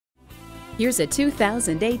Here's a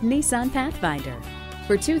 2008 Nissan Pathfinder.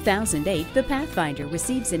 For 2008, the Pathfinder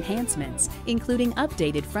receives enhancements, including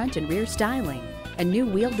updated front and rear styling, a new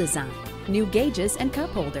wheel design, new gauges and cup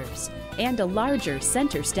holders, and a larger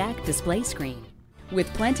center stack display screen.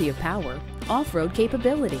 With plenty of power, off-road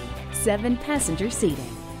capability, 7-passenger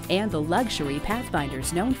seating, and the luxury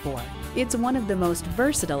Pathfinder's known for, it's one of the most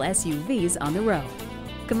versatile SUVs on the road.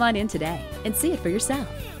 Come on in today and see it for yourself.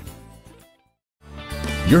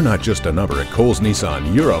 You're not just a number at Cowles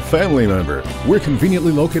Nissan, you're a family member. We're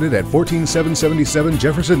conveniently located at 14777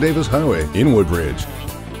 Jefferson Davis Highway in Woodbridge.